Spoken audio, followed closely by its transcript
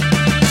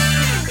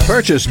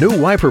Purchase new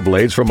wiper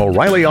blades from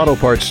O'Reilly Auto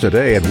Parts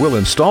today and we'll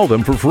install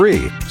them for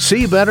free.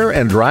 See better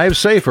and drive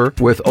safer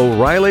with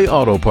O'Reilly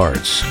Auto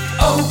Parts.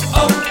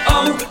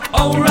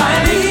 O'Reilly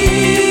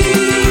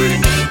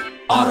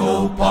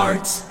Auto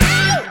Parts.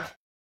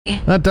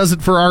 That does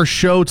it for our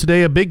show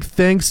today. A big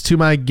thanks to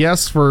my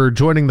guests for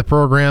joining the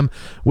program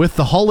with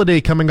the holiday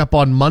coming up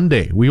on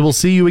Monday. We will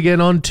see you again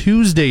on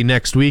Tuesday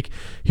next week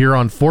here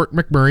on Fort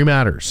McMurray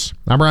Matters.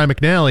 I'm Ryan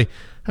McNally.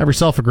 Have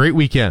yourself a great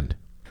weekend.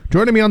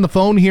 Joining me on the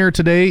phone here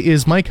today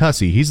is Mike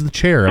Hussey. He's the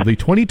chair of the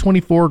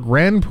 2024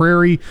 Grande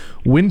Prairie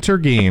Winter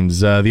Games,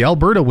 the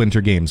Alberta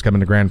Winter Games coming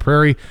to Grande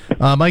Prairie.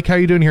 Mike, how are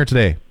you doing here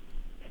today?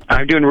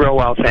 I'm doing real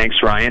well, thanks,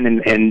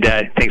 Ryan, and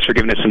thanks for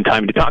giving us some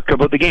time to talk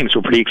about the games.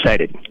 We're pretty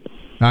excited.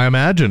 I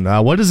imagine.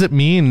 What does it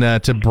mean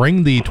to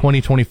bring the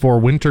 2024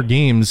 Winter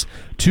Games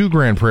to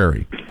Grande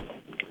Prairie?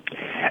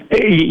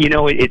 You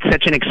know, it's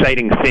such an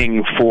exciting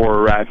thing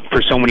for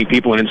so many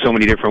people and in so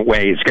many different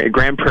ways.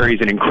 Grande Prairie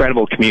is an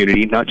incredible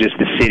community, not just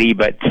the city,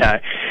 but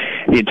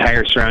the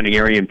entire surrounding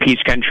area in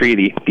Peace Country,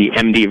 the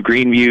MD of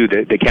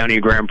Greenview, the county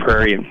of Grande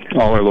Prairie, and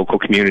all our local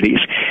communities.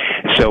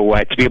 So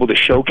to be able to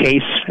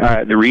showcase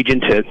the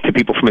region to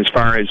people from as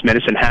far as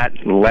Medicine Hat,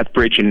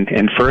 Lethbridge,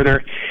 and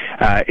further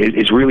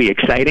is really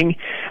exciting.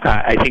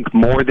 I think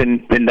more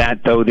than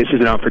that, though, this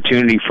is an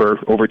opportunity for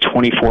over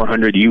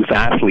 2,400 youth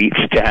athletes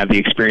to have the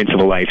experience of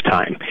a lifetime.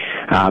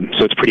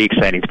 So it's pretty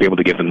exciting to be able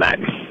to give them that.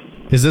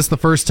 Is this the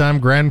first time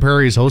Grande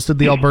Prairie has hosted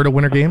the Alberta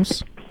Winter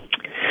Games?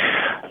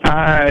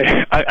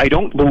 I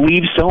don't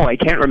believe so. I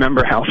can't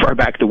remember how far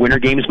back the Winter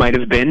Games might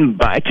have been,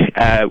 but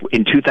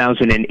in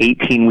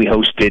 2018 we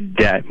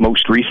hosted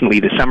most recently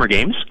the Summer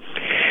Games,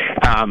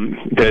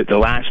 the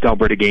last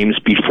Alberta Games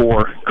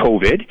before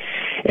COVID.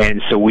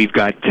 And so we've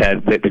got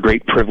the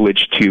great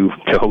privilege to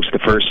host the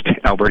first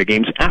Alberta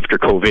Games after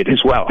COVID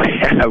as well,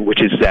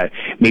 which is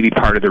maybe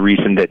part of the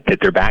reason that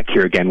they're back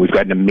here again. We've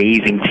got an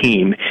amazing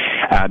team,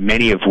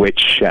 many of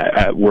which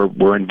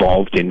were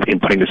involved in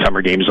putting the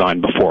Summer Games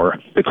on before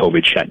the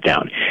COVID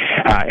shutdown.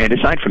 And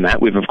aside from that,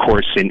 we've, of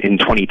course, in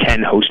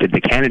 2010 hosted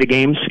the Canada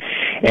Games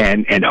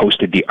and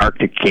hosted the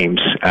Arctic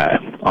Games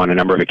on a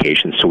number of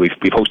occasions. So we've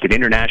hosted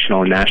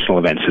international and national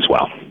events as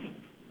well.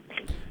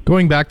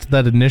 Going back to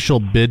that initial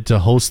bid to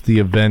host the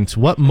event,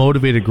 what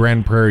motivated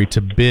Grande Prairie to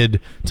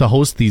bid to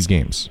host these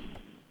games?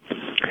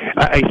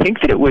 I think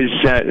that it was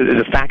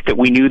the fact that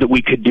we knew that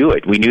we could do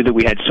it. We knew that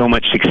we had so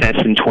much success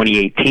in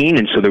 2018,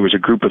 and so there was a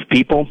group of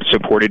people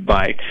supported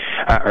by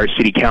our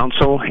city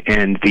council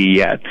and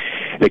the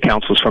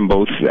councils from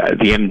both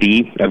the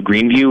MD of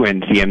Greenview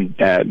and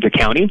the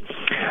county.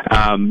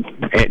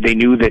 They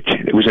knew that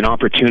it was an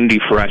opportunity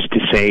for us to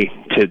say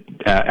to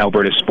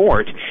Alberta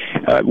Sport,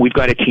 we've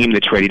got a team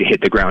that's ready to hit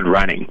the ground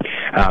running.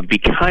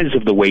 Because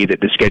of the way that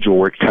the schedule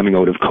worked coming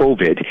out of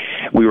COVID,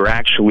 we were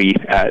actually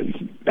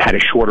had a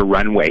shorter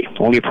runway,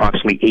 only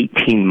approximately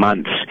 18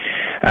 months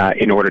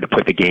in order to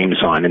put the games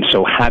on. And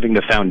so having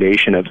the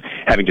foundation of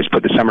having just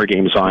put the Summer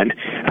Games on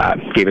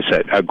gave us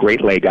a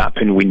great leg up,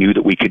 and we knew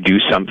that we could do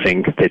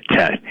something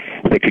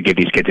that could give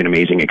these kids an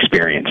amazing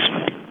experience.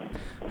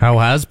 How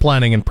has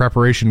planning and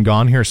preparation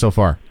gone here so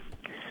far?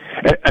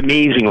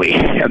 Amazingly,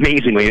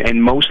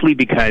 and mostly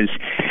because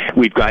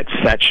we've got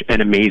such an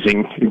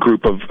amazing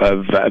group of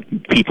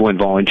people and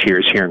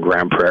volunteers here in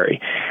Grande Prairie.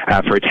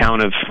 For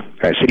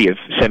a city of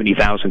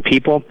 70,000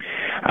 people,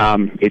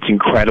 it's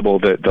incredible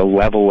the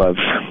level of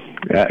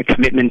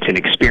commitment and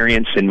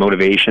experience and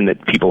motivation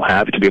that people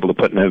have to be able to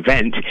put an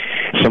event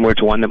similar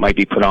to one that might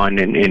be put on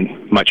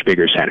in much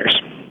bigger centers.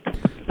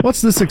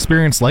 What's this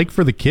experience like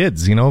for the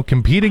kids? You know,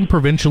 competing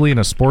provincially in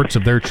a sport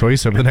of their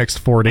choice over the next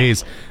 4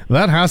 days,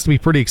 that has to be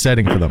pretty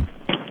exciting for them.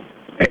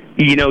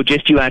 You know,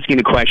 just you asking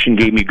the question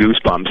gave me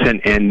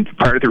goosebumps, and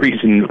part of the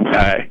reason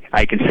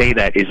I can say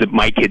that is that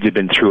my kids have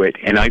been through it,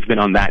 and I've been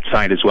on that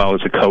side as well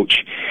as a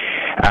coach.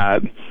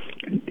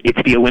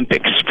 It's the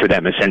Olympics for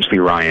them, essentially,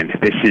 Ryan.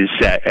 This is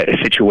a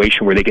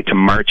situation where they get to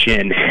march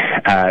in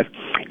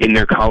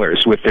their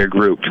colors with their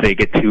group. They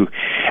get to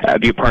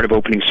be a part of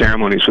opening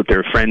ceremonies with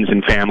their friends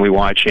and family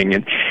watching,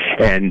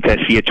 and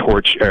see a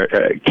torch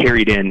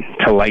carried in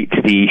to light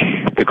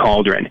the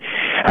cauldron.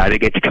 They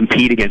get to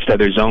compete against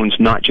other zones,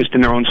 not just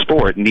in their own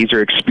sport. And these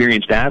are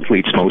experienced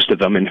athletes, most of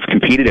them, and have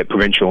competed at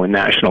provincial and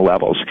national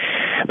levels.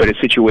 But a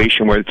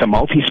situation where it's a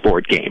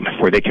multi-sport game,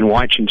 where they can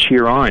watch and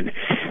cheer on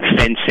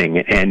fencing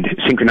and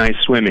synchronized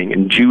swimming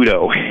and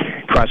judo,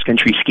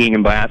 cross-country skiing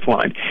and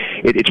biathlon.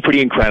 It's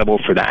pretty incredible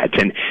for that.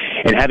 And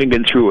having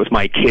been through it with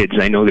my kids,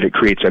 I know that it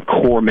creates a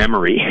core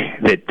memory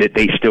that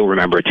they still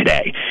remember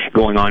today,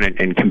 going on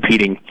and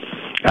competing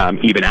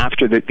even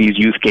after these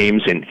youth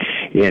games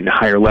in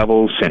higher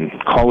levels and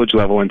college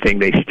level and thing.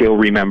 They still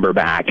remember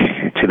back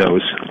to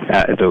those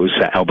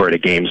Alberta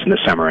games in the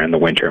summer and the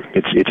winter.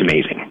 It's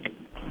amazing.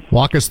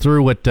 Walk us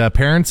through what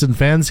parents and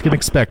fans can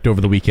expect over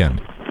the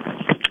weekend.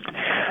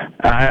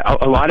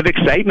 A lot of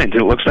excitement.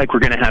 It looks like we're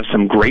going to have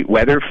some great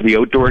weather for the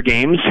outdoor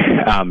games.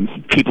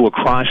 People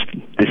across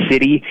the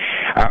city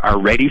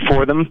are ready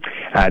for them.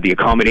 The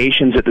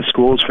accommodations at the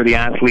schools for the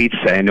athletes,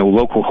 I know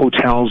local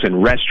hotels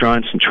and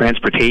restaurants and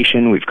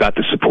transportation. We've got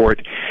the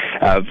support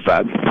of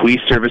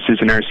police services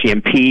and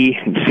RCMP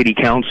and City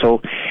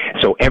Council.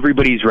 So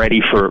everybody's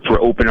ready for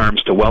open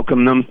arms to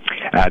welcome them.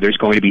 There's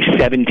going to be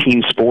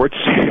 17 sports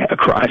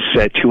across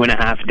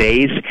 2.5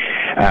 days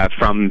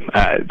from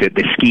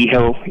the ski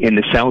hill in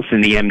the south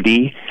and the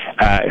MD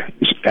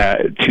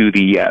to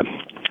the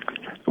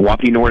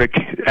Wapiti Nordic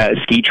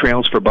ski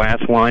trails for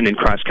biathlon and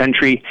cross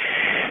country,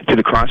 to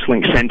the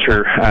Crosslink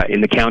Center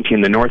in the county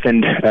in the north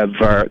end of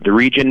the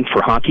region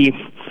for hockey.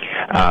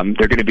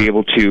 They're going to be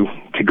able to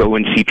go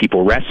and see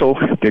people wrestle.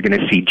 They're going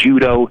to see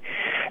judo.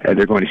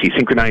 They're going to see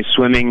synchronized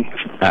swimming,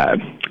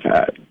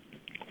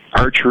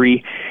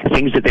 archery,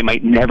 things that they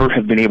might never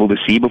have been able to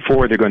see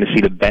before. They're going to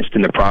see the best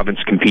in the province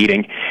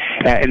competing,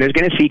 and they're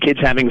going to see kids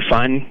having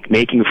fun,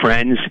 making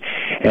friends,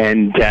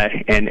 and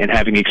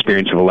having the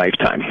experience of a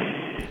lifetime.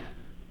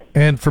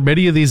 And for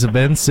many of these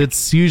events,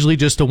 it's usually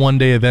just a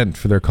one-day event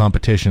for their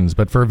competitions.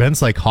 But for events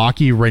like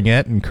hockey,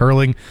 ringette, and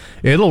curling,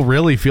 it'll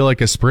really feel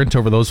like a sprint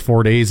over those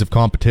 4 days of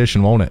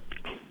competition, won't it?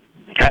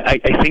 I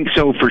think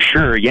so, for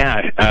sure,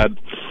 yeah.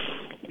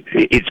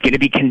 It's going to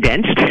be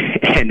condensed,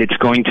 and it's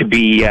going to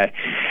be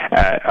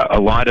a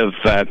lot of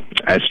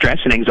stress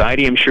and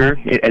anxiety, I'm sure,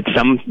 at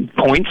some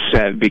points,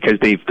 because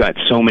they've got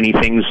so many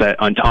things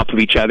on top of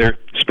each other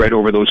spread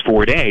over those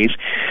 4 days.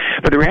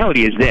 But the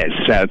reality is this,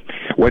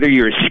 whether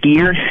you're a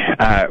skier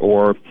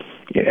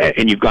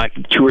and you've got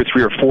 2 or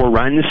 3 or 4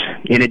 runs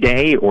in a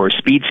day, or a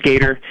speed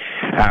skater,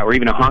 or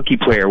even a hockey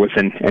player with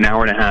an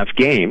hour-and-a-half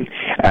game,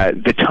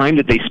 the time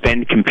that they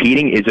spend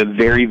competing is a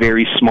very,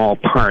 very small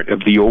part of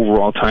the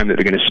overall time that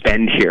they're going to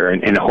spend here.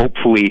 And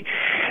hopefully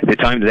the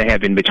time that they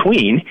have in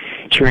between,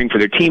 cheering for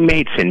their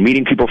teammates and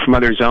meeting people from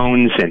other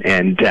zones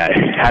and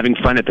having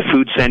fun at the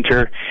food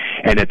center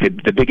and at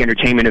the big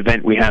entertainment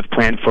event we have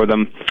planned for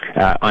them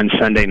on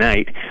Sunday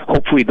night,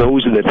 hopefully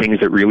those are the things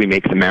that really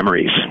make the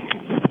memories.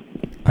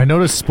 I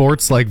noticed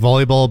sports like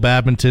volleyball,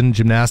 badminton,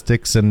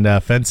 gymnastics, and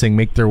fencing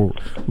make their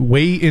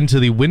way into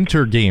the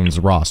Winter Games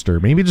roster.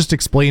 Maybe just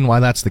explain why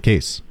that's the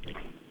case.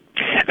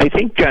 I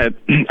think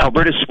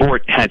Alberta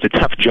Sport has a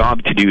tough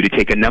job to do to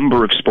take a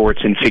number of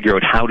sports and figure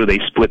out how do they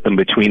split them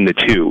between the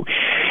two.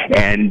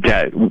 And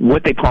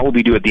what they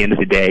probably do at the end of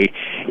the day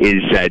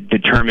is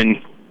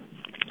determine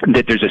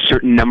that there's a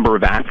certain number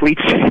of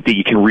athletes that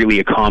you can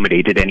really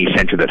accommodate at any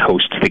center that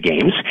hosts the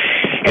games.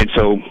 And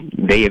so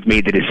they have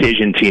made the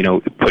decision to,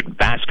 put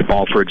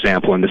basketball, for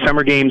example, in the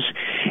summer games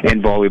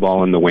and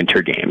volleyball in the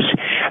winter games.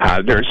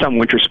 There are some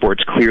winter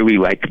sports, clearly,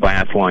 like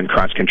biathlon,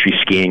 cross-country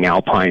skiing,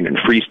 alpine, and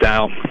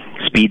freestyle,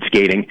 speed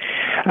skating,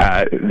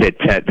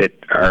 that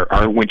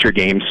are winter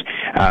games.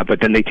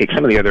 But then they take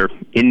some of the other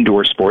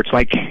indoor sports,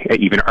 like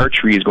even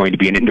archery is going to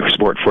be an indoor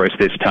sport for us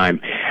this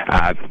time,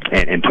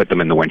 and put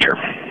them in the winter.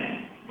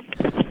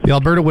 The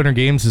Alberta Winter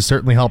Games has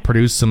certainly helped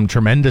produce some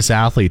tremendous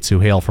athletes who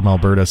hail from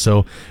Alberta,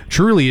 so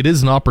truly it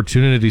is an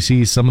opportunity to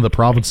see some of the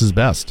province's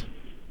best.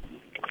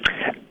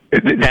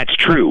 That's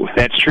true.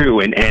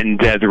 And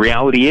the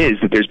reality is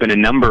that there's been a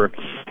number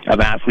of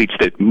athletes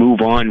that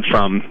move on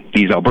from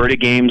these Alberta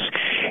Games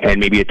and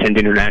maybe attend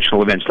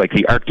international events like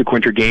the Arctic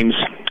Winter Games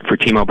for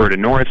Team Alberta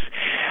North,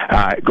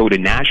 go to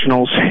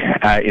nationals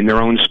in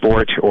their own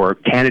sport, or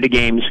Canada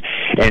Games,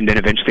 and then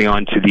eventually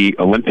on to the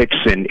Olympics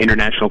and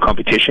international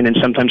competition, and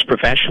sometimes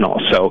professional.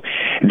 So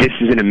this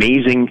is an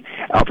amazing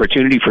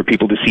opportunity for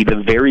people to see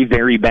the very,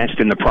 very best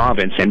in the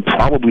province, and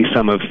probably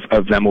some of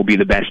them will be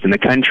the best in the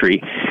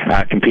country,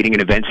 competing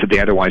in events that they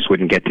otherwise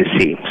wouldn't get to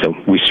see. So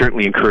we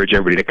certainly encourage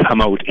everybody to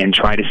come out and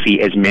try to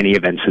see as many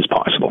events as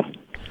possible.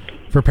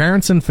 For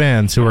parents and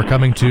fans who are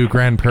coming to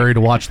Grande Prairie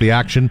to watch the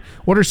action,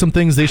 what are some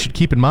things they should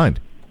keep in mind?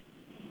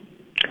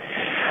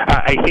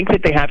 I think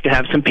that they have to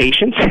have some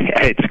patience.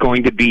 It's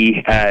going to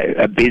be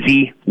a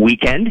busy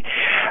weekend.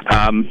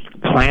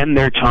 Plan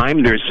their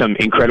time. There's some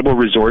incredible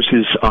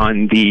resources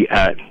on the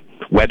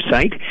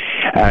website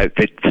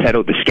that set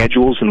out the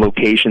schedules and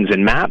locations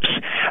and maps.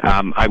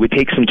 I would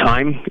take some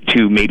time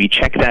to maybe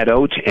check that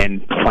out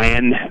and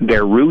plan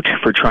their route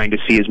for trying to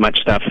see as much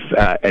stuff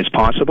as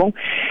possible.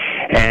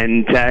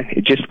 And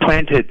just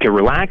plan to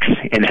relax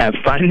and have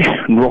fun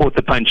and roll with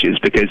the punches,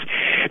 because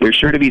there's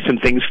sure to be some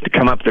things to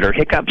come up that are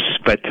hiccups,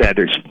 but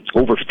there's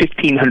over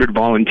 1,500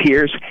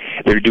 volunteers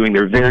that are doing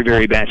their very,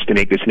 very best to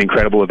make this an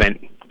incredible event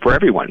for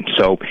everyone.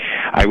 So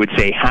I would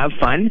say have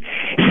fun,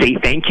 say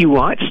thank you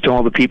lots to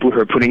all the people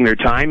who are putting their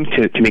time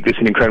to make this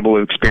an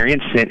incredible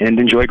experience, and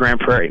enjoy Grande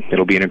Prairie.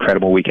 It'll be an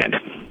incredible weekend.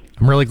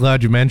 I'm really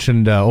glad you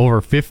mentioned over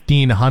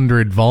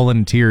 1,500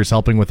 volunteers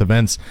helping with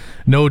events.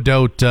 No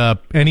doubt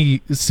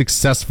any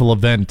successful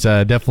event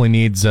definitely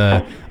needs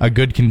a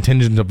good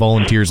contingent of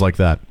volunteers like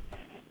that.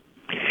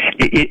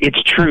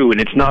 It's true, and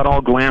it's not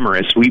all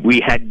glamorous.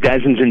 We had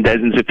dozens and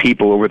dozens of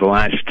people over the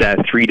last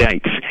 3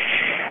 nights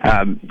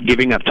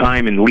giving up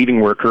time and leaving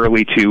work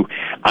early to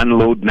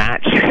unload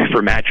mats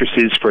for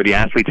mattresses for the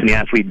athletes in the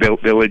athlete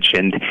village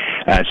and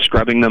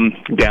scrubbing them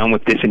down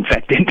with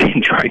disinfectant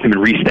and drying them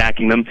and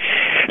restacking them.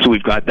 So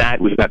we've got that.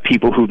 We've got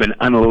people who've been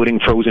unloading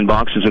frozen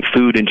boxes of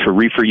food into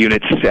reefer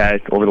units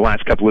over the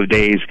last couple of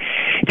days,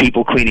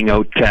 people cleaning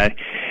out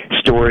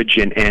storage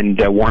and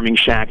warming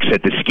shacks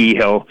at the ski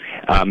hill.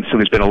 So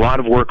there's been a lot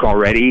of work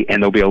already,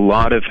 and there'll be a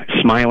lot of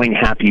smiling,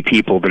 happy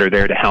people that are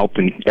there to help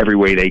in every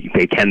way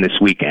they can this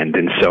weekend.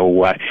 And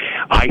so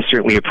I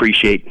certainly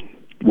appreciate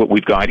what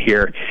we've got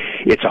here.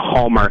 It's a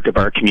hallmark of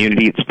our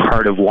community. It's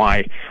part of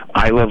why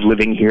I love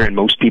living here, and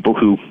most people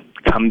who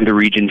come to the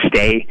region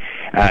stay.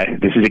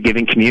 This is a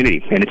giving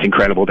community, and it's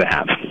incredible to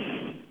have.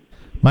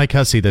 Mike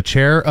Hussey, the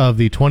chair of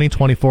the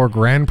 2024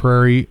 Grande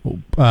Prairie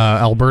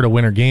Alberta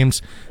Winter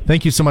Games.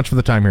 Thank you so much for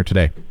the time here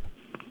today.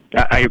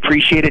 I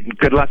appreciate it.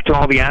 Good luck to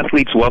all the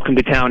athletes. Welcome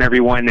to town,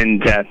 everyone,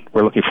 and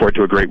we're looking forward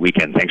to a great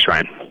weekend. Thanks,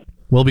 Ryan.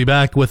 We'll be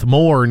back with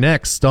more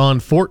next on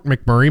Fort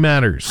McMurray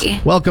Matters.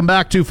 Welcome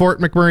back to Fort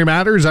McMurray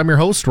Matters. I'm your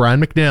host,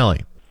 Ryan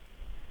McNally.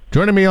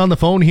 Joining me on the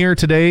phone here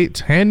today,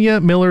 Tanya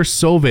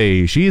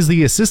Miller-Sauvé. She is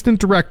the Assistant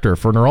Director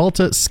for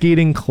Noralta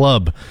Skating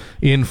Club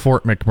in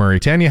Fort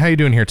McMurray. Tanya, how are you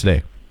doing here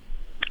today?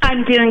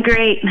 I'm doing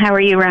great. How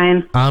are you,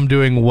 Ryan? I'm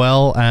doing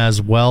well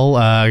as well.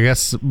 I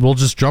guess we'll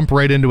just jump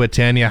right into it,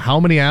 Tanya. How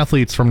many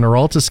athletes from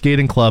Noralta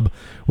Skating Club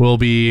will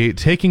be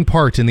taking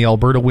part in the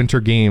Alberta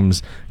Winter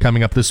Games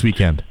coming up this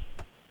weekend?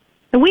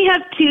 We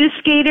have 2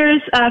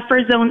 skaters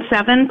for Zone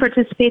 7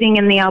 participating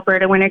in the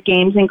Alberta Winter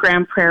Games in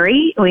Grande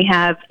Prairie. We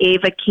have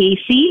Ava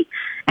Casey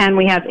and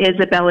we have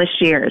Isabella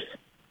Shears.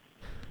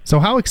 So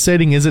how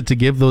exciting is it to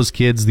give those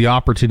kids the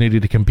opportunity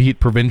to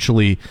compete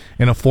provincially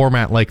in a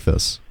format like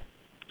this?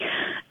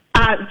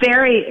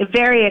 Very,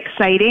 very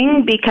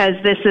exciting because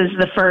this is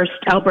the first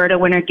Alberta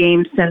Winter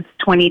Games since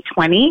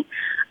 2020.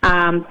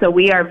 So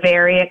we are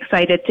very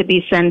excited to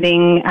be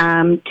sending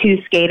 2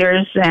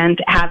 skaters and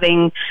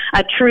having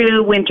a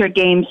true Winter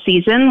Games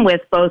season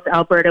with both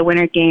Alberta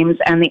Winter Games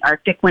and the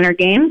Arctic Winter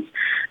Games.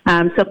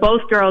 So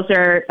both girls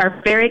are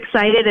very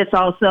excited. It's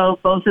also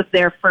both of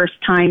their first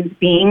times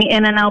being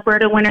in an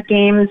Alberta Winter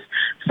Games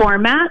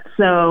format.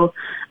 So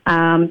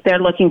they're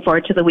looking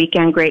forward to the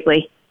weekend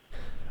greatly.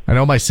 I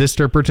know my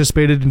sister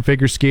participated in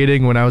figure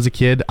skating when I was a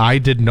kid. I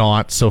did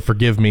not, so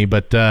forgive me,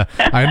 but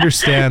I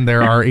understand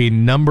there are a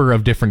number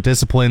of different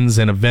disciplines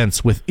and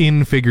events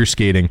within figure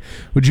skating.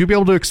 Would you be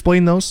able to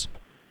explain those?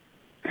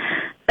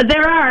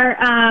 There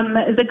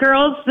are. The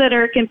girls that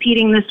are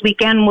competing this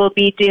weekend will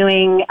be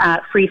doing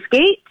free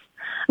skate,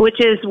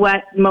 which is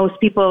what most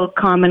people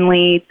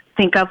commonly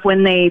think of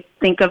when they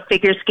think of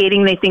figure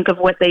skating. They think of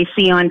what they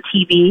see on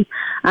TV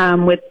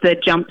with the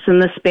jumps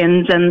and the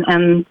spins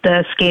and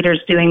the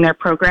skaters doing their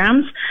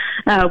programs.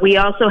 We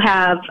also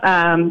have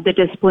the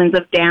disciplines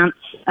of dance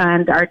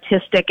and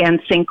artistic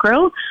and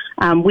synchro.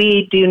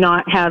 We do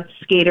not have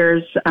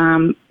skaters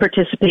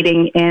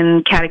participating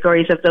in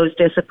categories of those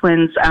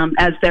disciplines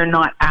as they're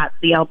not at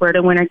the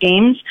Alberta Winter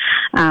Games.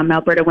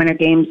 Alberta Winter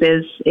Games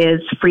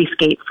is free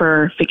skate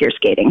for figure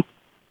skating.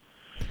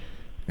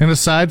 And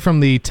aside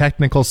from the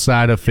technical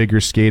side of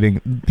figure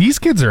skating, these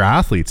kids are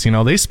athletes. You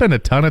know, they spend a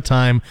ton of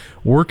time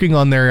working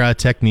on their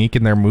technique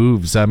and their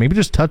moves. Maybe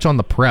just touch on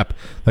the prep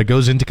that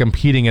goes into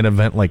competing at an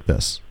event like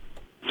this.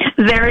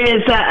 There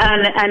is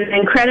an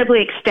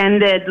incredibly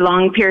extended,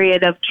 long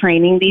period of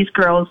training. These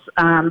girls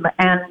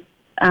and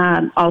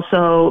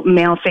also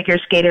male figure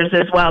skaters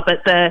as well.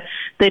 But the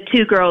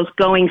 2 girls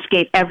going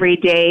skate every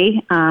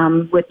day,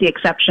 with the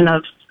exception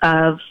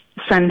of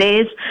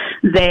Sundays.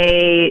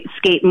 They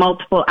skate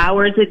multiple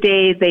hours a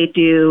day. They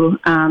do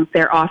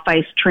their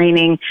off-ice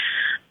training.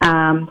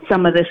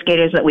 Some of the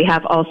skaters that we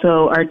have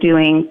also are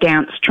doing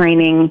dance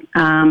training,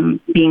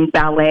 being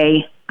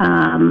ballet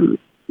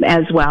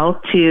as well,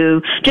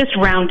 to just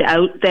round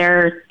out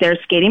their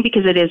skating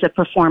because it is a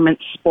performance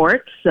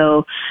sport.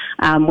 So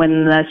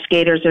when the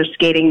skaters are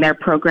skating their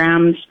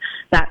programs,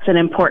 that's an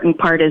important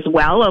part as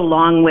well,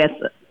 along with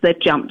the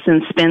jumps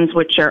and spins,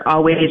 which are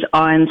always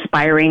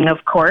awe-inspiring,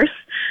 of course.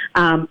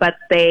 But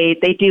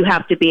they do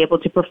have to be able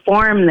to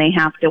perform. They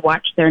have to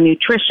watch their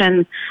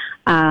nutrition,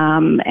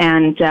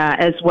 and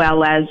as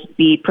well as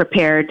be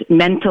prepared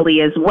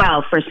mentally as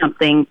well for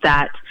something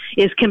that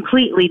is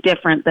completely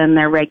different than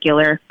their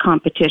regular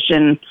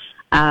competition,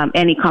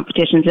 any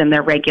competitions in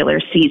their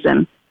regular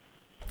season.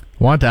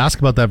 I wanted to ask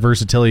about that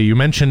versatility. You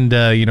mentioned,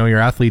 your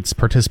athletes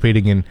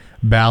participating in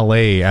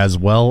ballet as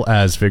well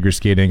as figure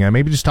skating.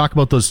 Maybe just talk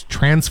about those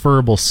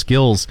transferable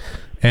skills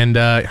and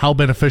how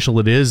beneficial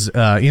it is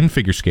in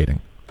figure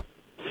skating.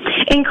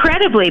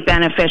 Incredibly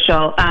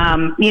beneficial.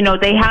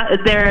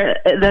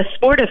 The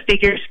sport of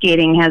figure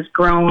skating has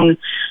grown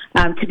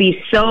to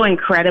be so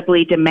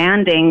incredibly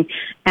demanding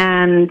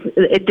and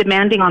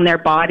demanding on their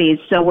bodies.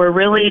 So we're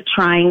really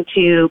trying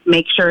to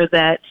make sure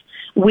that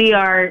we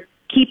are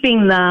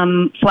keeping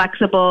them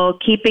flexible,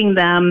 keeping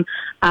them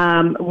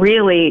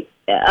really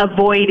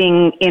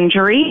avoiding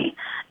injury.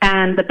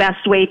 And the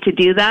best way to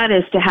do that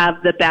is to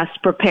have the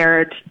best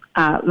prepared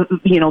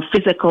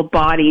physical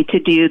body to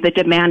do the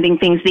demanding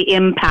things, the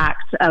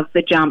impact of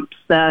the jumps,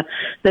 the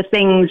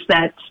things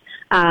that,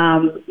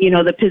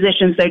 the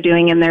positions they're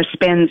doing in their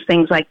spins,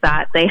 things like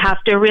that. They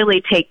have to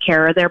really take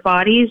care of their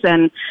bodies,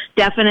 and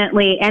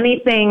definitely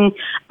anything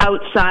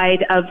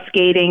outside of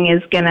skating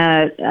is going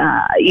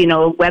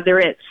to,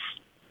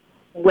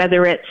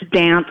 whether it's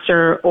dance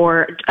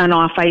or an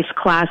off-ice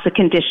class, a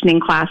conditioning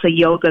class, a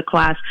yoga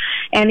class,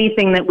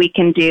 anything that we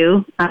can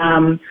do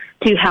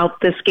to help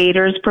the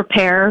skaters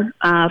prepare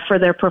for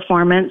their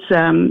performance,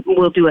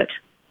 we'll do it.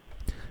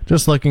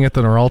 Just looking at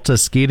the Noralta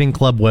Skating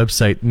Club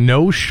website,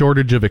 no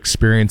shortage of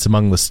experience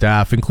among the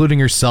staff, including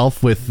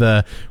yourself with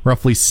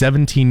roughly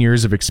 17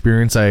 years of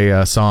experience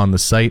I saw on the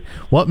site.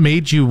 What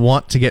made you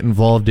want to get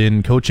involved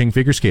in coaching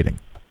figure skating?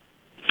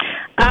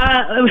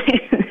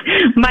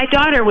 My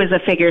daughter was a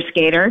figure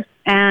skater,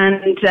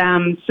 and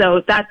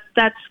so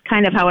that's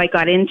kind of how I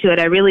got into it.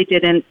 I really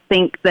didn't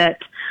think that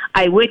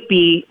I would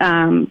be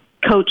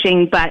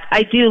coaching, but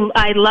I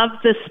love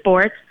the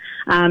sport.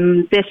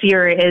 This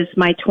year is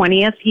my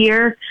 20th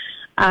year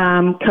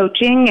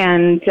coaching,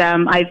 and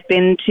I've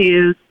been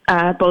to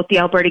both the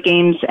Alberta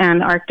Games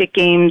and Arctic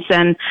Games,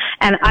 and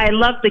I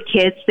love the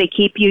kids. They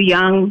keep you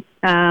young.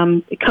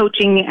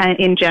 Coaching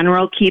in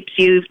general keeps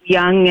you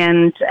young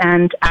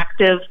and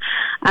active,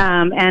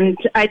 and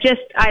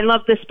I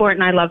love the sport,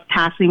 and I love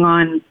passing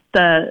on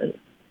the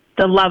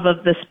love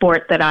of the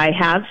sport that I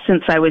have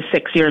since I was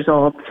 6 years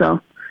old.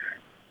 So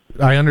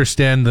I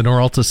understand the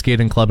Noralta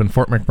Skating Club in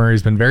Fort McMurray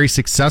has been very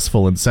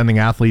successful in sending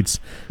athletes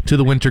to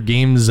the Winter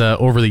Games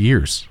over the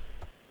years.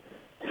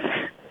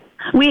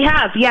 We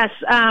have, yes.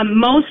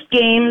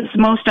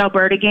 Most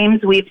Alberta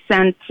games, we've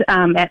sent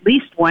at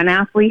least one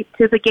athlete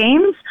to the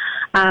games,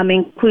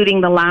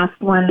 including the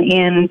last one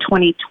in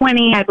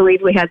 2020. I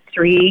believe we had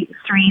three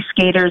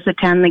skaters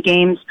attend the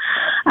games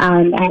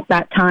at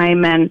that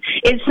time, and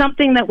it's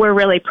something that we're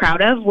really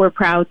proud of. We're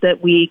proud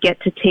that we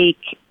get to take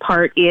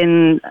part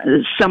in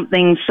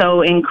something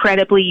so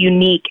incredibly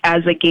unique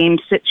as a game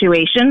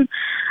situation.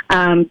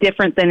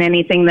 Different than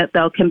anything that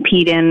they'll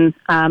compete in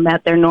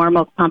at their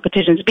normal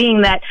competitions,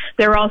 being that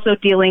they're also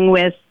dealing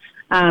with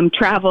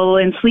travel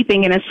and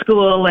sleeping in a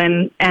school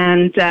and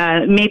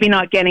maybe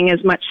not getting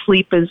as much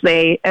sleep as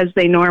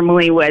they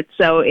normally would.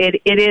 So it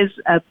is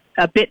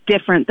a bit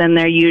different than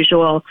their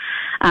usual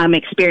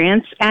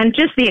experience, and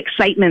just the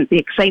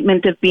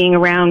excitement of being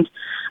around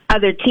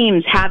other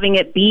teams, having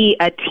it be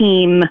a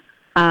team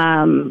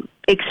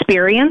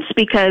experience,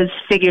 because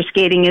figure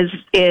skating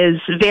is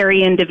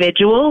very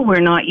individual. We're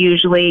not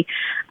usually,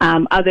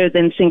 other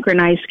than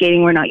synchronized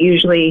skating, we're not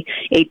usually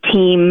a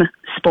team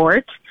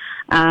sport.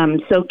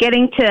 So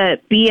getting to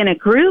be in a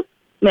group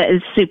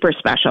is super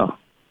special.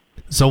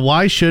 So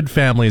why should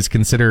families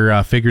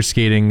consider figure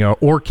skating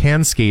or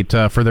can skate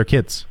for their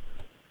kids?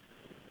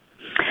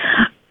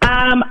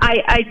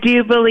 I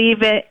do believe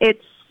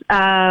it's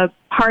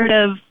part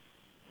of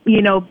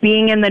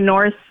being in the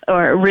north,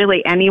 or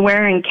really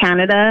anywhere in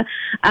Canada.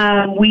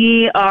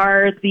 We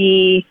are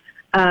the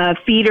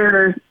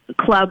feeder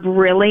club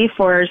really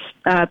for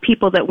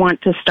people that want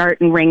to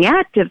start in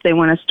ringette. If they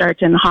want to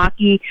start in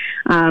hockey,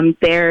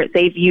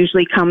 they've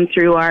usually come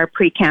through our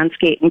pre-can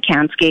skate and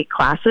can skate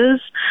classes.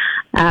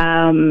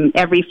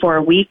 Every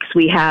 4 weeks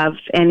we have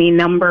any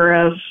number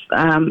of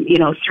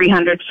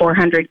 300,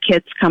 400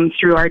 kids come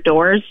through our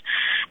doors,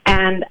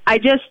 and I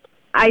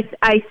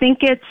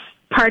think it's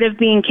part of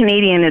being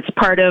Canadian. It's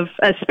part of,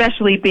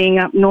 especially being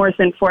up north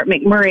in Fort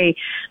McMurray,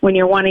 when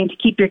you're wanting to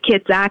keep your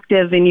kids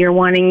active and you're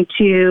wanting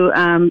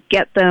to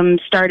get them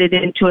started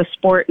into a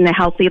sport and a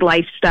healthy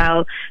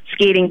lifestyle.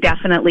 Skating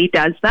definitely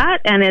does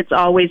that, and it's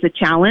always a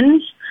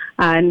challenge,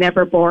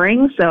 never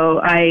boring. So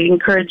I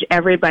encourage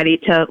everybody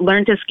to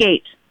learn to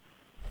skate.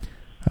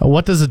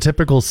 What does a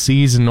typical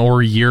season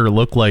or year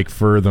look like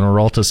for the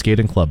Noralta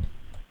Skating Club?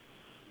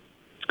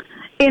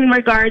 In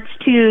regards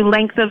to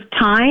length of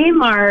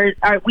time,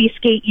 we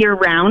skate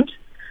year-round.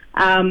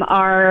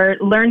 Our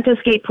Learn to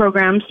Skate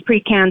programs,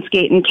 pre-can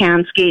skate and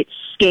can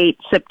skate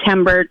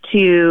September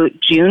to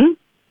June.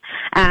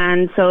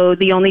 And so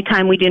the only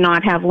time we do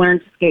not have Learn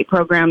to Skate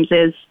programs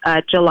is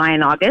July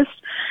and August.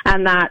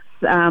 And that's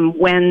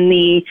when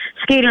the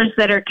skaters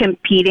that are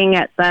competing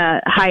at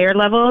the higher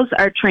levels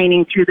are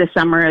training through the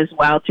summer as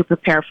well to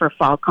prepare for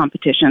fall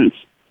competitions.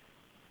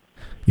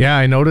 Yeah,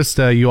 I noticed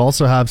you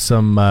also have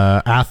some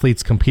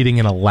athletes competing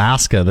in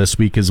Alaska this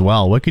week as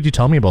well. What could you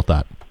tell me about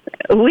that?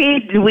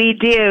 We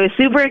do.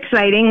 Super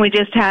exciting. We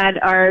just had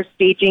our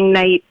staging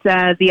night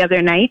the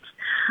other night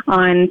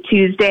on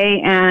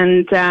Tuesday,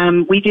 and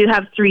we do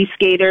have 3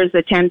 skaters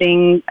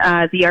attending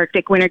the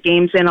Arctic Winter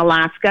Games in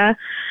Alaska.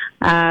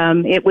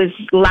 It was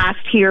last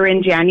here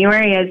in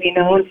January, as you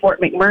know, in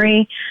Fort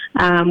McMurray,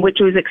 which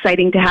was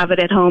exciting to have it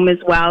at home as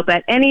well.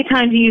 But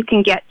anytime you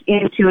can get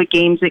into a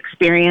games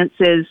experience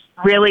is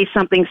really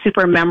something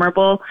super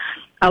memorable.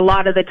 A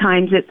lot of the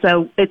times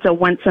it's a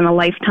once in a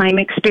lifetime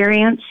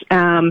experience,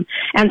 and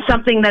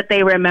something that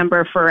they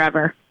remember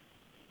forever.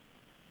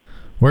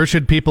 Where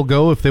should people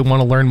go if they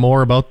want to learn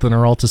more about the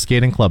Noralta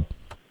Skating Club?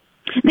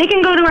 They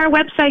can go to our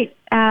website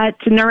at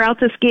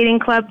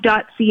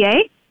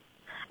noraltaskatingclub.ca,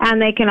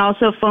 and they can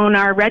also phone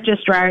our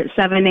registrar at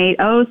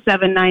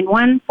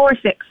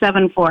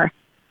 780-791-4674.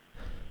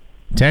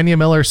 Tanya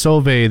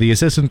Miller-Sauvé, the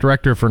Assistant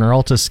Director for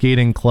Noralta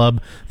Skating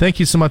Club. Thank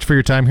you so much for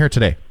your time here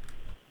today.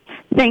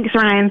 Thanks,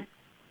 Ryan.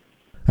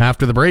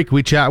 After the break,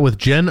 we chat with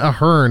Jen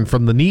Ahern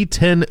from the Knee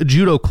 10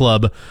 Judo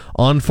Club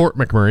on Fort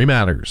McMurray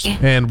Matters.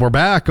 And we're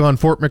back on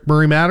Fort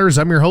McMurray Matters.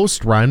 I'm your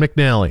host, Ryan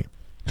McNally.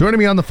 Joining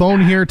me on the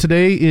phone here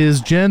today is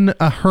Jen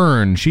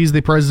Ahern. She's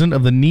the president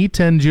of the Knee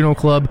 10 Judo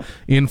Club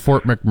in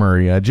Fort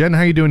McMurray. Jen,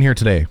 how are you doing here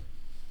today?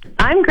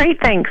 I'm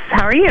great, thanks.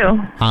 How are you?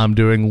 I'm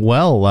doing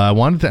well. I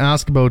wanted to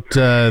ask about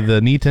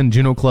the Knee 10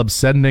 Judo Club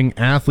sending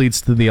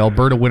athletes to the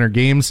Alberta Winter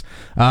Games.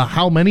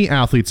 How many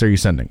athletes are you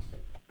sending?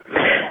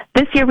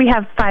 This year we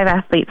have 5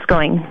 athletes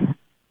going.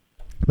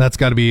 That's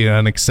got to be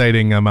an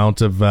exciting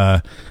amount of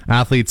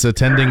athletes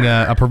attending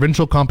a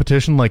provincial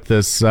competition like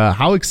this.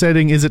 How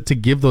exciting is it to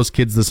give those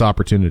kids this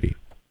opportunity?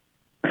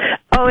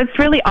 Oh, it's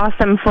really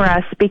awesome for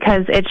us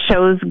because it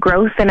shows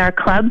growth in our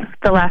club.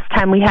 The last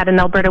time we had an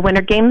Alberta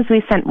Winter Games,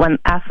 we sent 1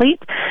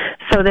 athlete.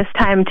 So this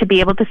time to be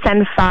able to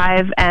send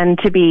 5 and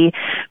to be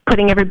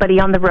putting everybody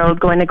on the road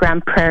going to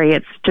Grande Prairie,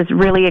 it's just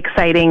really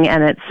exciting,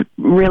 and it's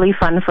really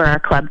fun for our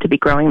club to be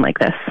growing like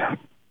this.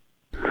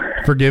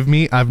 Forgive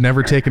me, I've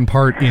never taken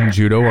part in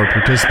judo or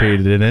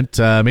participated in it.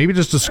 Maybe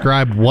just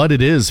describe what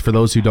it is for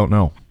those who don't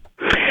know.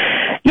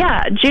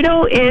 Yeah,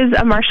 judo is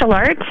a martial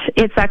art.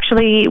 It's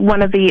actually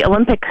one of the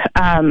Olympic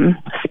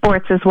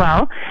sports as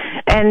well.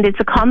 And it's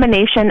a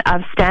combination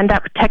of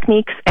stand-up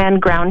techniques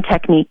and ground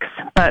techniques.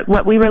 But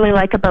what we really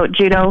like about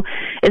judo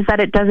is that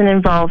it doesn't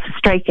involve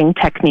striking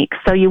techniques.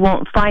 So you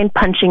won't find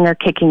punching or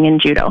kicking in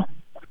judo.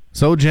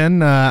 So,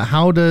 Jen,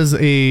 how does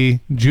a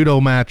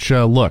judo match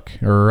look?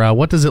 Or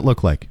what does it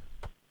look like?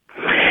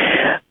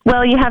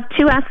 Well, you have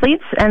 2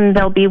 athletes, and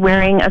they'll be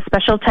wearing a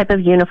special type of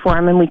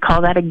uniform, and we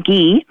call that a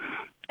gi.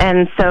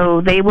 And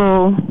so they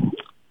will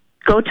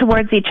go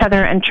towards each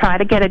other and try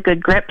to get a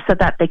good grip so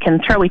that they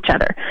can throw each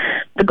other.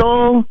 The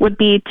goal would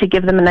be to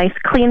give them a nice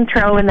clean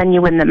throw, and then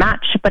you win the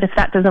match. But if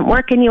that doesn't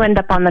work and you end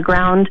up on the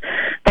ground,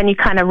 then you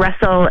kind of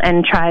wrestle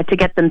and try to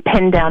get them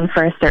pinned down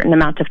for a certain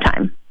amount of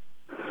time.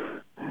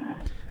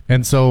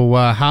 And so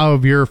how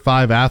have your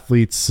 5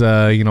 athletes,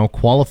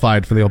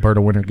 qualified for the Alberta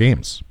Winter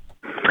Games?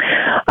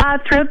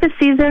 Throughout the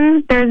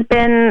season, there's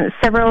been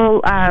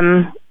several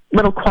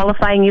little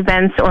qualifying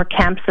events or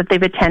camps that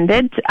they've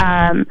attended.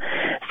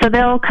 So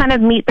they'll kind of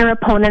meet their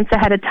opponents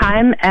ahead of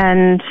time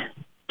and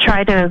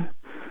try to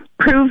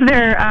prove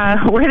their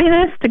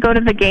worthiness to go to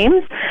the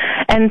games.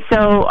 And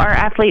so our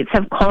athletes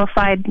have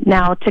qualified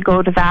now to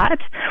go to that.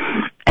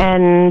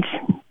 And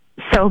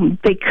so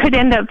they could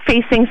end up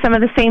facing some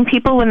of the same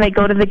people when they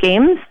go to the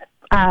games.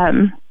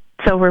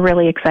 So we're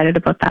really excited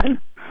about that.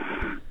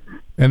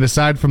 And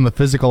aside from the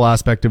physical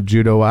aspect of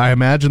judo, I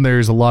imagine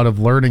there's a lot of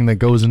learning that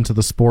goes into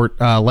the sport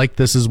like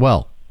this as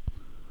well.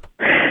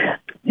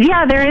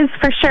 Yeah, there is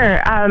for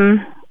sure.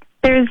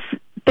 There's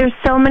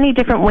so many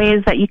different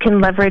ways that you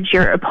can leverage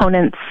your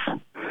opponent's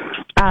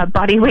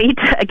body weight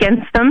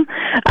against them.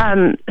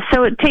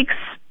 So it takes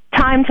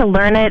time to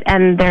learn it,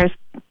 and there's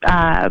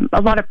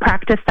a lot of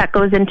practice that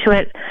goes into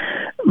it,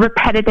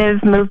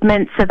 repetitive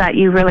movement so that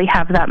you really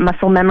have that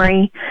muscle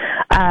memory.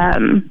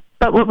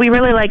 But what we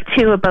really like,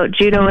 too, about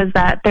judo is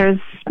that there's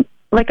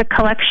like a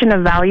collection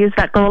of values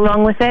that go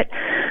along with it.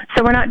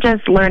 So we're not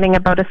just learning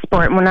about a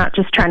sport, and we're not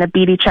just trying to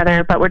beat each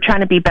other, but we're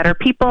trying to be better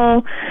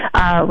people.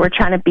 We're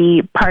trying to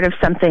be part of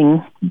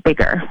something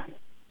bigger.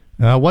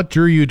 What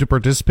drew you to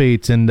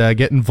participate and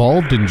get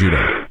involved in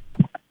judo?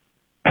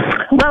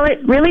 Well,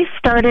 it really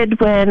started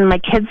when my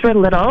kids were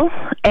little,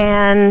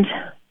 and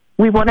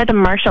we wanted a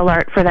martial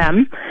art for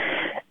them,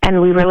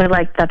 and we really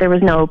liked that there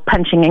was no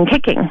punching and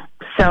kicking.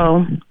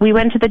 So we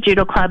went to the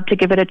judo club to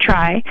give it a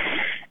try,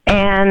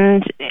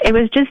 and it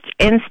was just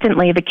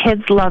instantly, the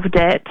kids loved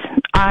it.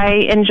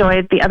 I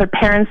enjoyed the other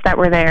parents that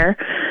were there,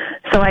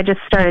 so I just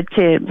started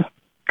to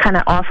kind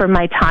of offer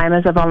my time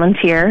as a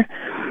volunteer,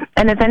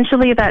 and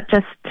eventually that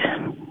just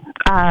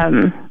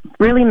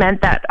really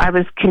meant that I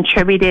was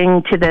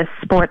contributing to this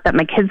sport that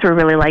my kids were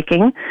really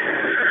liking.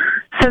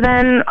 So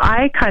then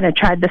I kind of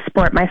tried the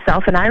sport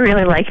myself, and I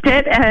really liked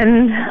it,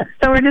 and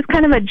so we're just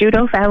kind of a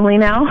judo family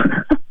now.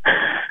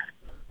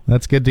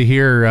 That's good to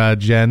hear,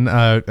 Jen.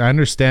 I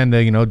understand,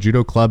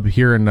 Judo Club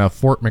here in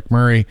Fort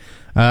McMurray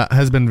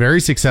has been very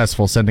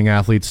successful sending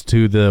athletes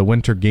to the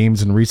Winter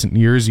Games in recent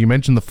years. You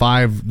mentioned the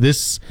 5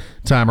 this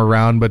time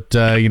around, but,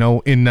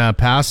 in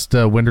past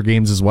Winter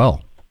Games as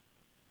well.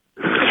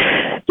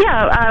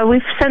 Yeah,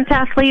 we've sent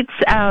athletes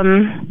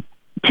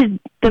to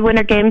the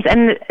Winter Games,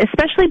 and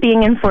especially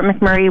being in Fort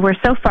McMurray, we're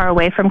so far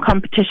away from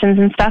competitions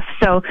and stuff,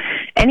 so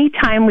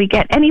anytime we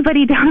get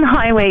anybody down the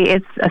highway,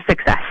 it's a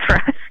success for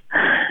us.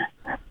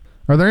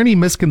 Are there any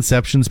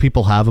misconceptions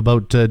people have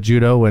about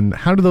judo, and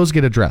how do those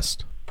get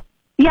addressed?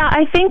 Yeah,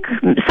 I think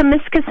some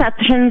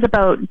misconceptions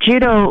about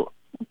judo,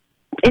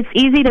 it's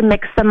easy to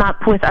mix them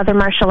up with other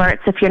martial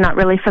arts if you're not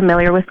really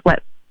familiar with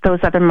what those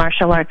other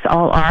martial arts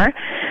all are.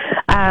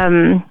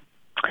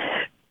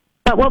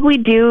 But what we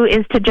do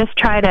is to just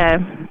try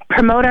to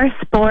promote our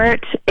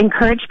sport,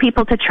 encourage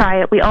people to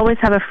try it. We always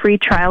have a free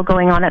trial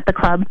going on at the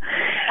club.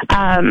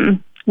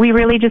 We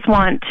really just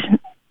want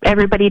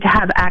everybody to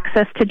have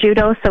access to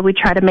judo, so we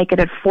try to make it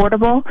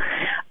affordable.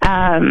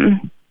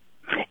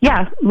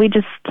 We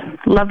just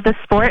love the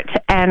sport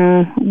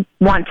and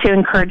want to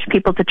encourage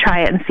people to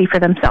try it and see for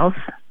themselves.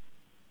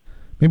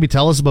 Maybe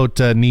tell us about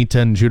Knee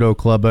 10 Judo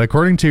Club.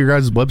 According to your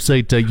guys'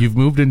 website, you've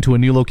moved into a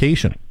new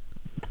location.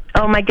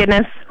 Oh my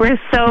goodness, we're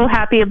so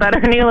happy about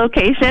our new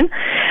location.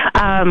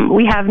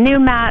 We have new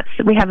mats,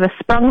 we have a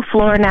sprung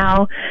floor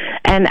now,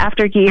 and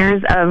after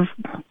years of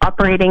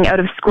operating out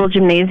of school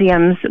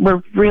gymnasiums,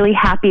 we're really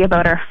happy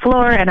about our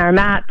floor and our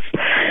mats.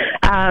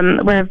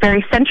 We're a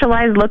very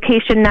centralized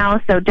location now,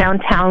 so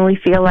downtown we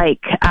feel like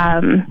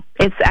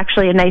it's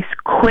actually a nice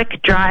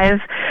quick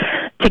drive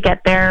to get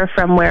there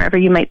from wherever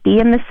you might be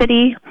in the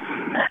city.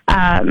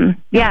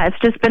 It's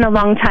just been a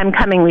long time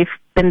coming. We've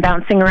been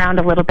bouncing around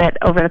a little bit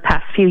over the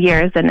past few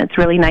years, and it's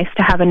really nice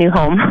to have a new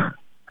home.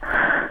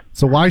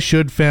 So why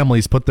should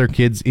families put their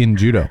kids in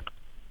judo?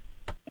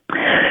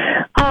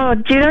 Oh,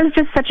 judo is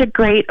just such a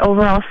great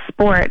overall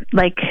sport,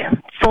 like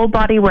full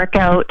body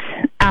workout.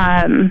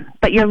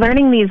 But you're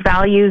learning these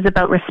values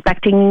about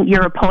respecting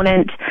your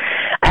opponent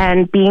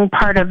and being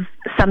part of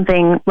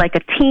something like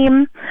a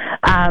team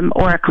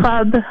or a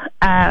club.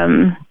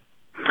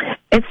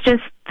 It's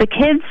just the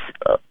kids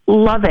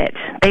love it.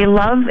 They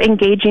love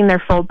engaging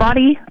their full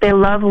body. They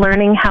love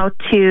learning how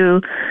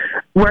to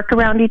work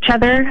around each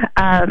other,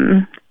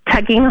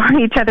 tugging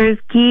on each other's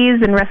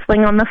gis and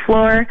wrestling on the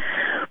floor.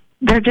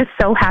 They're just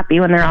so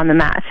happy when they're on the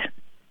mat.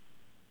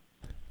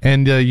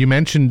 And you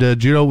mentioned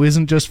judo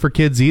isn't just for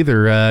kids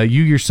either.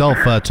 You yourself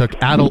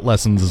took adult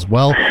lessons as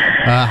well.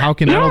 How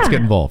can adults get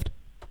involved?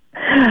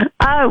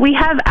 We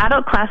have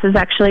adult classes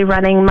actually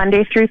running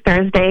Monday through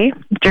Thursday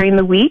during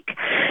the week.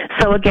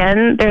 So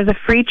again, there's a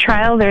free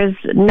trial. There's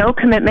no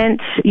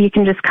commitment. You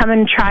can just come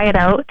and try it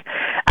out.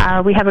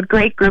 We have a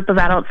great group of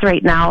adults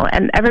right now,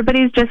 and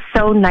everybody's just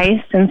so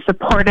nice and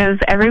supportive.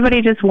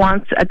 Everybody just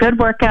wants a good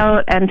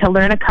workout and to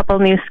learn a couple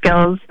new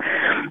skills.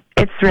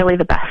 It's really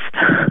the best.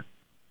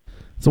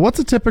 So what's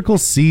a typical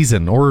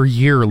season or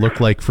year look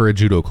like for a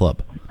judo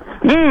club?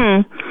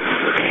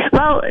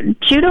 Well,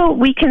 judo,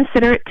 we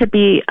consider it to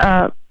be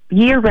a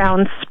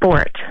year-round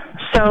sport.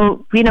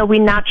 So, we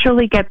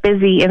naturally get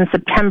busy in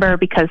September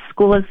because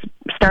school is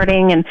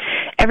starting and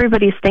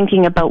everybody's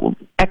thinking about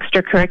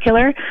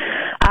extracurricular.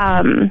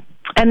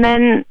 And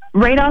then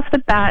right off the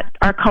bat,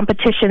 our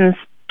competitions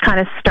kind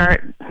of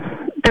start.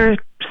 They're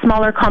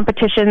smaller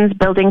competitions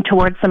building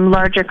towards some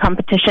larger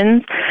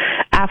competitions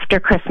after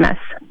Christmas.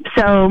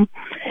 So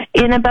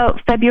in about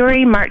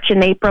February, March,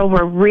 and April,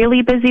 we're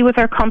really busy with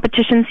our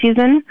competition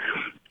season.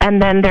 And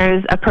then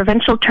there's a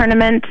provincial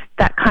tournament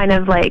that kind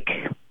of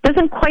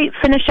doesn't quite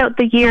finish out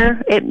the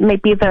year. It may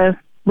be the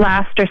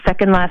last or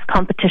second last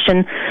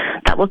competition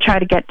that we'll try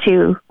to get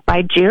to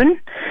by June.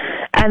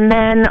 And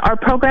then our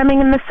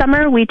programming in the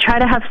summer, we try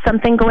to have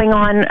something going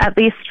on at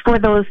least for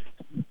those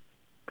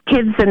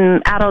kids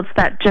and adults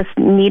that just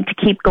need to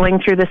keep going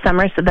through the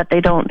summer so that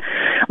they don't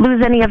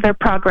lose any of their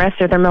progress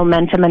or their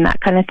momentum and that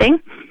kind of thing.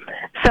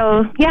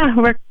 So,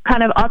 we're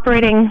kind of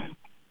operating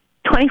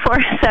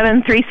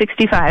 24/7,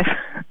 365.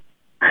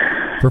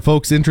 For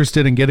folks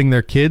interested in getting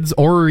their kids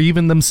or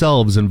even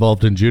themselves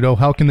involved in judo,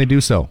 how can they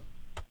do so?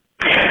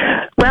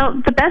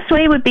 Well, the best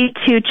way would be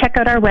to check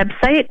out our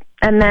website,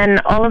 and then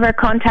all of our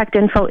contact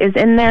info is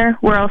in there.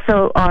 We're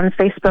also on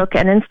Facebook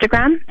and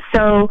Instagram,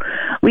 so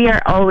we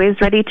are always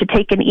ready to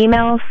take an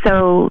email.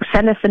 So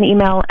send us an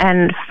email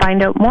and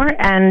find out more,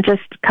 and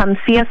just come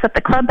see us at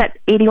the club at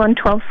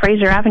 8112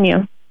 Fraser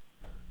Avenue.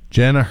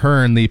 Jenna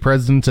Hearn, the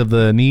president of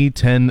the Knee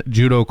 10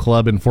 Judo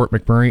Club in Fort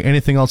McMurray.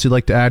 Anything else you'd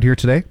like to add here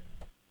today?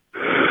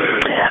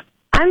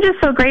 I'm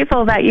just so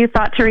grateful that you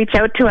thought to reach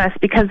out to us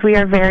because we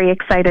are very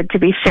excited to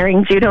be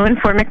sharing judo in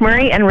Fort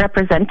McMurray and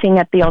representing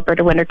at the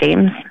Alberta Winter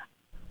Games.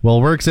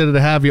 Well, we're excited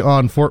to have you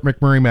on Fort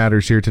McMurray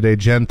Matters here today,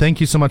 Jen. Thank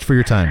you so much for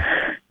your time.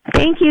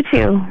 Thank you,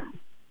 too.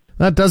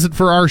 That does it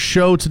for our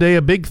show today.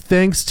 A big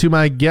thanks to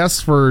my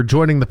guests for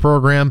joining the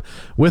program.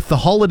 With the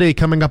holiday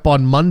coming up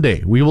on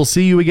Monday, we will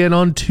see you again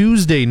on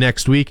Tuesday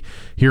next week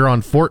here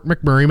on Fort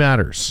McMurray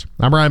Matters.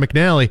 I'm Ryan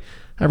McNally.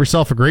 Have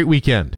yourself a great weekend.